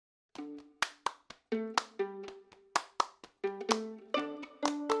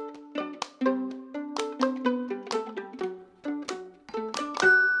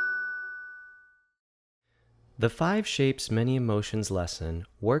The 5 Shapes Many Emotions lesson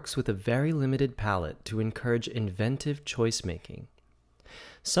works with a very limited palette to encourage inventive choice making.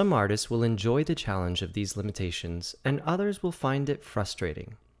 Some artists will enjoy the challenge of these limitations, and others will find it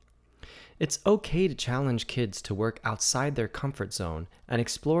frustrating. It's okay to challenge kids to work outside their comfort zone and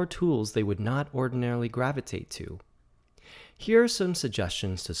explore tools they would not ordinarily gravitate to. Here are some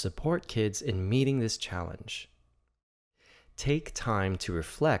suggestions to support kids in meeting this challenge. Take time to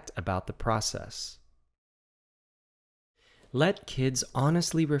reflect about the process. Let kids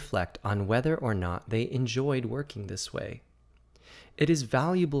honestly reflect on whether or not they enjoyed working this way. It is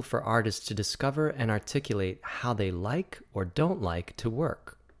valuable for artists to discover and articulate how they like or don't like to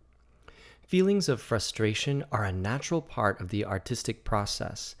work. Feelings of frustration are a natural part of the artistic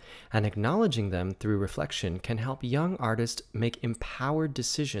process, and acknowledging them through reflection can help young artists make empowered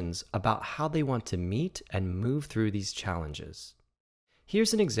decisions about how they want to meet and move through these challenges.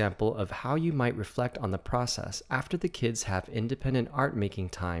 Here's an example of how you might reflect on the process after the kids have independent art making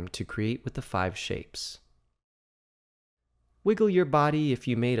time to create with the 5 shapes. Wiggle your body if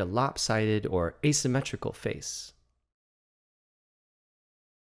you made a lopsided or asymmetrical face.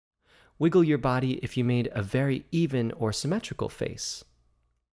 Wiggle your body if you made a very even or symmetrical face.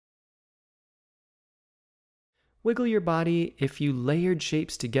 Wiggle your body if you layered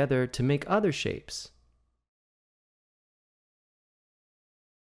shapes together to make other shapes.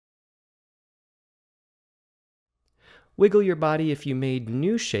 Wiggle your body if you made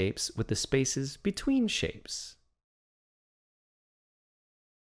new shapes with the spaces between shapes.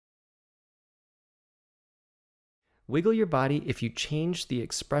 Wiggle your body if you changed the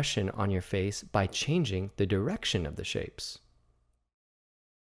expression on your face by changing the direction of the shapes.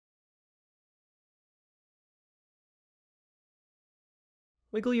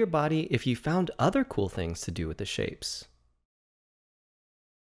 Wiggle your body if you found other cool things to do with the shapes.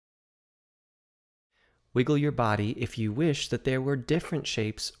 Wiggle your body if you wish that there were different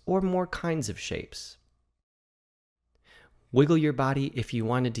shapes or more kinds of shapes. Wiggle your body if you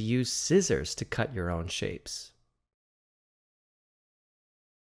wanted to use scissors to cut your own shapes.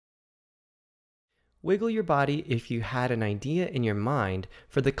 Wiggle your body if you had an idea in your mind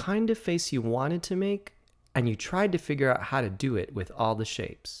for the kind of face you wanted to make, and you tried to figure out how to do it with all the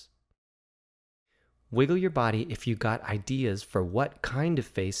shapes. Wiggle your body if you got ideas for what kind of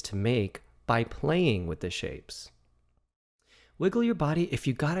face to make by playing with the shapes. Wiggle your body if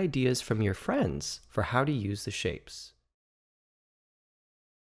you got ideas from your friends for how to use the shapes.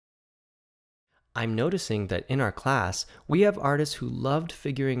 I'm noticing that in our class, we have artists who loved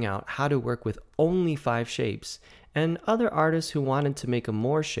figuring out how to work with only 5 shapes, and other artists who wanted to make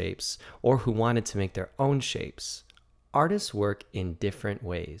more shapes or who wanted to make their own shapes. Artists work in different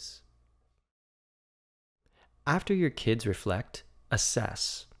ways. After your kids reflect,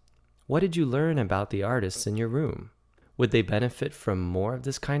 assess. What did you learn about the artists in your room? Would they benefit from more of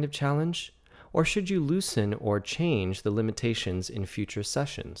this kind of challenge? Or should you loosen or change the limitations in future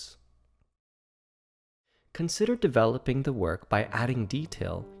sessions? Consider developing the work by adding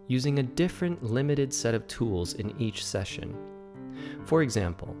detail using a different limited set of tools in each session. For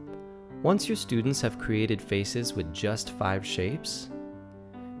example, once your students have created faces with just 5 shapes,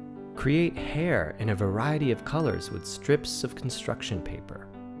 create hair in a variety of colors with strips of construction paper.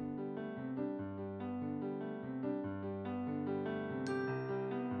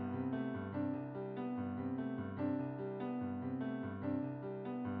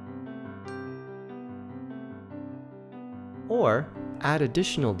 Or add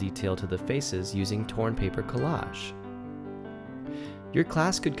additional detail to the faces using torn paper collage. Your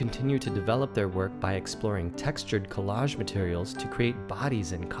class could continue to develop their work by exploring textured collage materials to create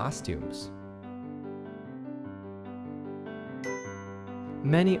bodies and costumes.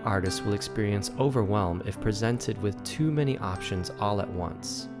 Many artists will experience overwhelm if presented with too many options all at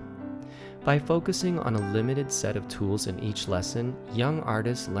once. By focusing on a limited set of tools in each lesson, young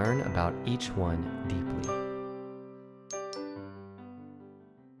artists learn about each one deeply.